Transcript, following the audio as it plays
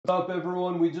up,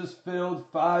 everyone? We just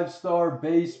filled 5-star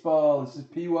baseball. This is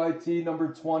PYT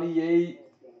number 28.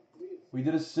 We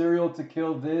did a serial to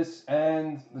kill this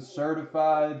and the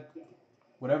certified.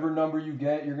 Whatever number you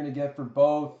get, you're going to get for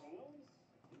both.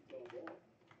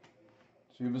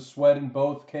 So you have a sweat in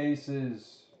both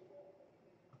cases.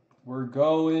 We're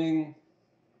going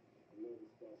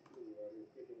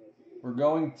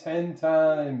 10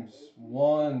 times.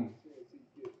 1,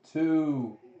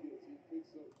 2,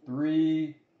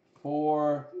 3,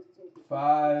 4,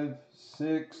 5,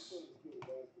 6,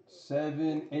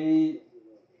 7, 8,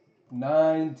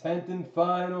 9, 10th and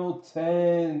final,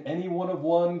 10. Any one of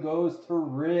one goes to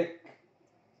Rick.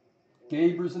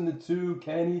 Gaber's in the 2,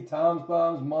 Kenny, Tom's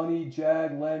Bombs, Money,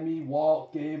 Jag, Lemmy,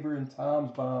 Walt, Gaber, and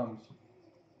Tom's Bombs.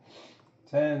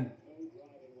 10.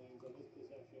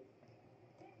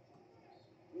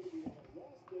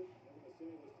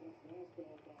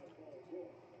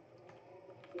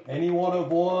 Any one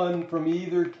of one from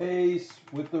either case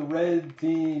with the red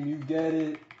team, you get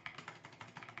it.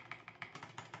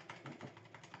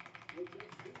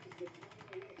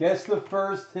 Guess the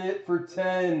first hit for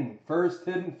 10. First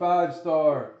hit in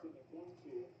 5-star.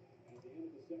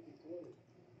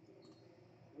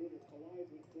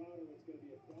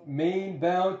 Main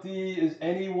bounty is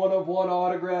any one of one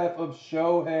autograph of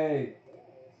Shohei.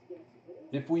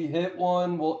 If we hit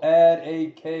one, we'll add a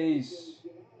case.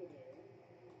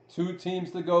 2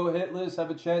 teams to go hitless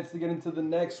have a chance to get into the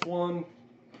next one.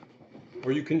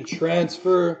 Or you can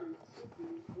transfer.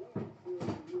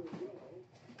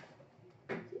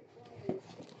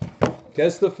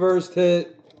 Guess the first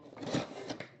hit.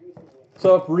 What's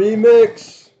up,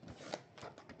 Remix?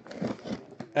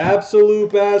 Absolute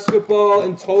Basketball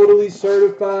and Totally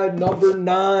Certified number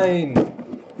 9.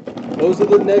 Those are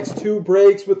the next 2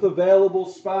 breaks with available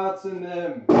spots in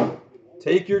them.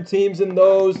 Take your teams in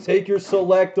those. Take your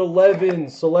Select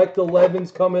 11s. Select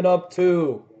 11s coming up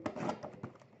too.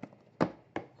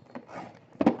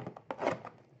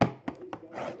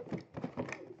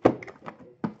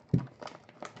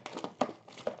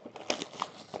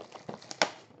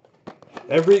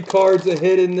 Every card's a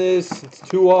hit in this. It's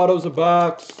 2 autos a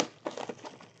box.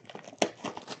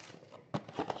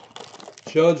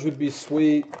 Judge would be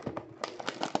sweet.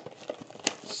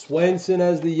 Swenson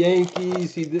has the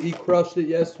Yankees. He crushed it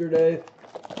yesterday.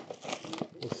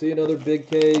 We'll see another big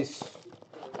case.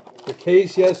 The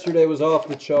case yesterday was off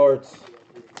the charts.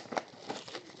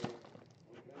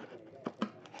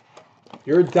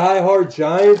 You're a diehard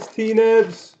Giants,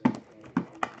 T-Nebs?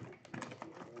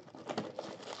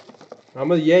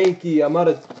 I'm a Yankee. I'm not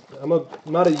a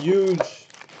huge.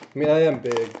 I mean, I am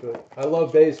big, but I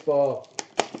love baseball.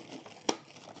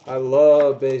 I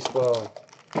love baseball.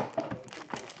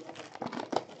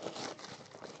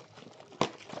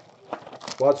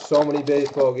 Watched so many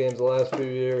baseball games the last few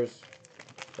years.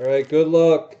 All right, good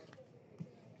luck.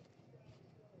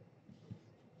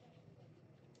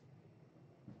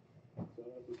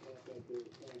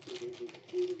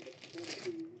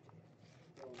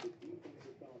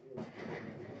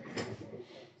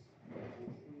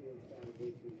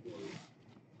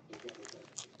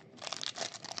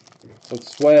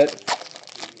 Let's sweat.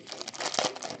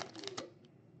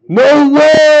 No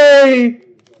way!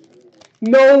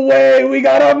 No way! We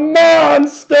got a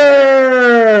monster!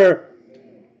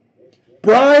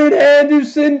 Brian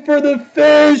Anderson for the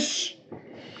Fish.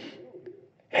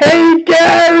 Hank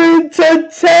Aaron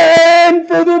to 10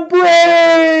 for the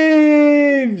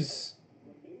Braves!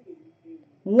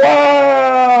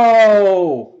 Wow!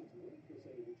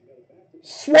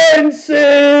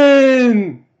 Swenson!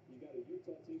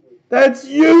 That's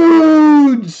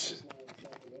huge!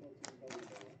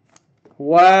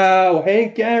 Wow,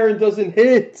 Hank Aaron doesn't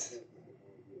hit.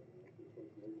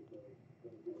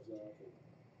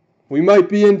 We might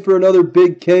be in for another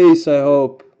big case, I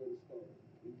hope.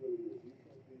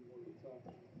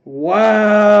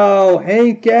 Wow,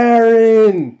 Hank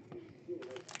Aaron.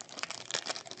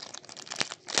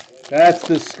 That's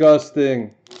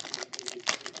disgusting.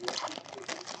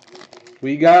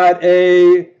 We got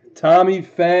a Tommy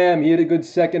Pham. He had a good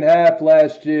second half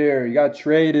last year. He got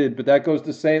traded, but that goes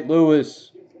to St.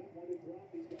 Louis.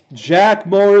 Jack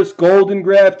Morris, Golden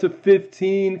Graph to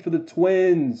 15 for the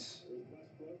Twins.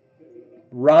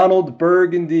 Ronald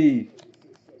Burgundy.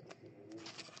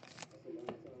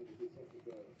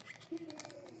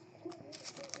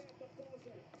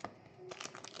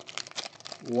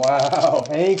 Wow,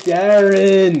 Hank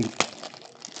Aaron.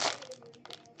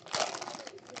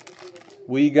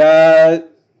 We got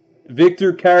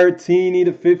Victor Caratini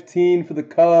to 15 for the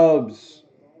Cubs.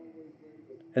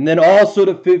 And then also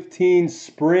to 15,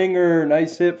 Springer.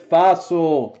 Nice hit,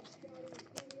 Fossil.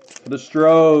 for the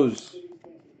Stros.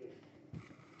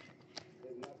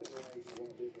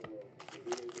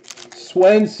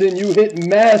 Swenson, you hit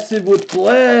massive with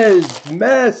Blaze.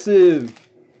 Massive.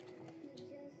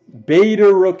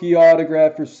 Bader rookie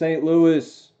autograph for St.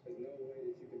 Louis.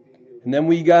 And then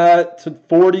we got to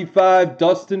 45,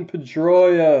 Dustin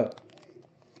Pedroia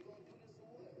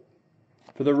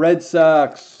for the Red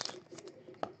Sox.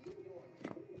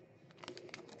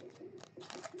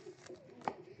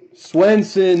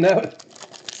 Swenson,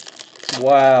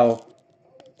 wow.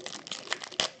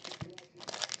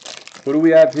 What do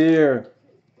we have here?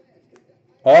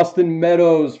 Austin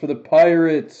Meadows for the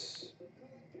Pirates.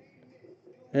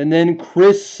 And then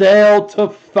Chris Sale to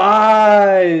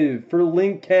 5 for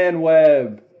Lincoln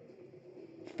Webb.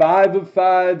 5 of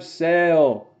 5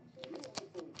 Sale.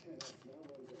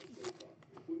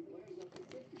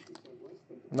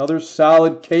 Another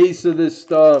solid case of this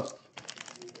stuff.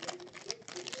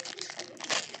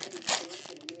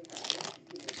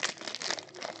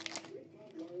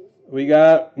 We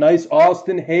got nice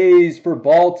Austin Hayes for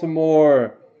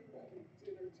Baltimore.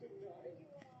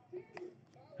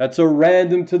 That's a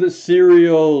random to the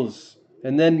Cereals.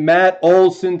 And then Matt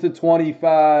Olson to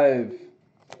 25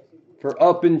 for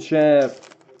Up and Champ.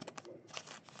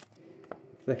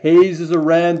 The Hayes is a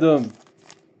random.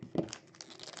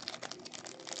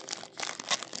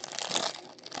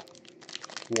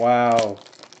 Wow.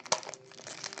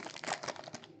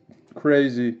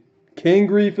 Crazy.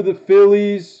 Kingery for the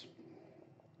Phillies.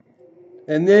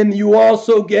 And then you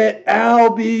also get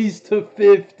Albies to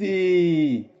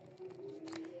 50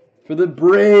 for the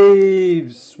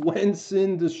Braves.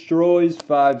 Swenson destroys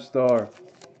 5-star.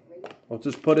 I'll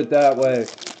just put it that way.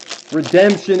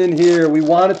 Redemption in here. We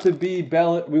want it to be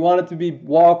we want it to be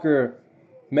Walker.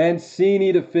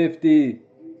 Mancini to 50.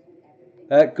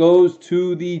 That goes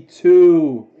to the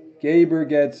 2. Gaber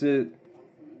gets it.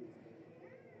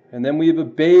 And then we have a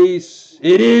base.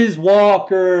 It is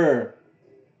Walker.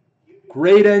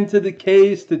 Great end to the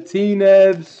case to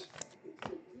T-Nevs.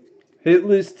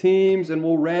 Hitless teams, and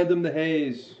we'll random the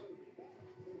Hayes.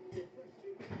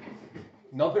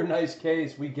 Another nice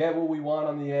case. We get what we want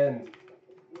on the end.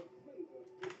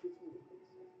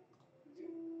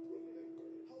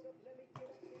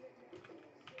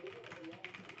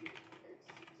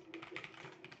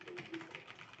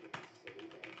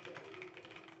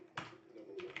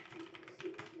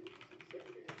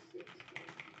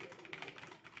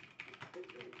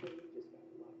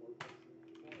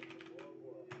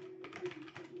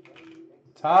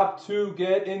 Top 2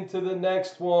 get into the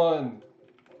next one.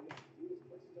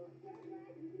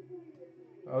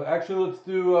 Oh, actually, let's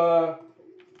do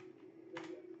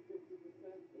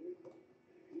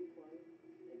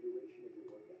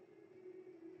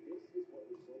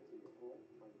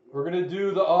we're going to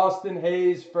do the Austin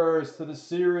Hayes first to the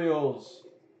Cereals.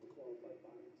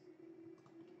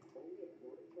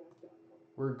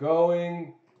 We're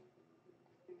going,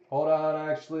 hold on,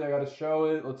 actually, I got to show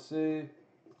it. Let's see.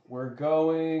 We're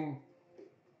going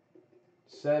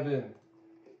 7.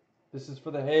 This is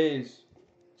for the Hayes.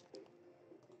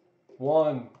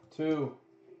 1, 2,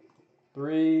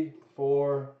 3,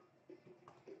 4,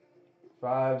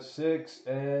 5, 6,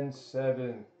 and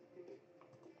 7.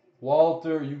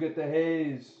 Walter, you get the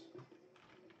Hayes.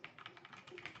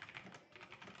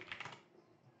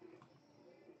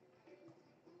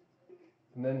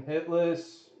 And then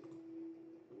hitless.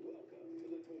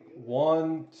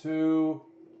 1, 2,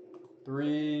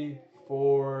 3,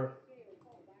 4,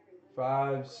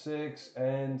 5, 6,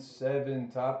 and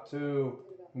 7. Top 2.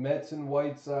 Mets and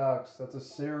White Sox. That's a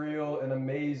Cereal and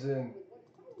amazing.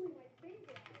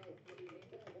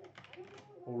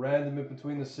 We'll random it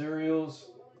between the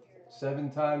Cereals.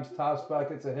 7 times top spot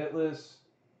gets a hitless.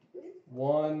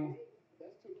 1,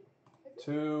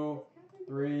 2,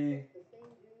 3,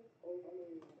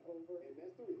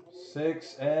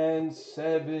 6, and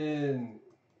 7.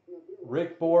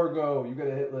 Rick Borgo, you get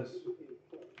a hitless.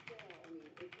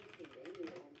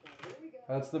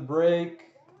 That's the break.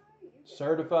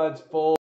 Certified's full.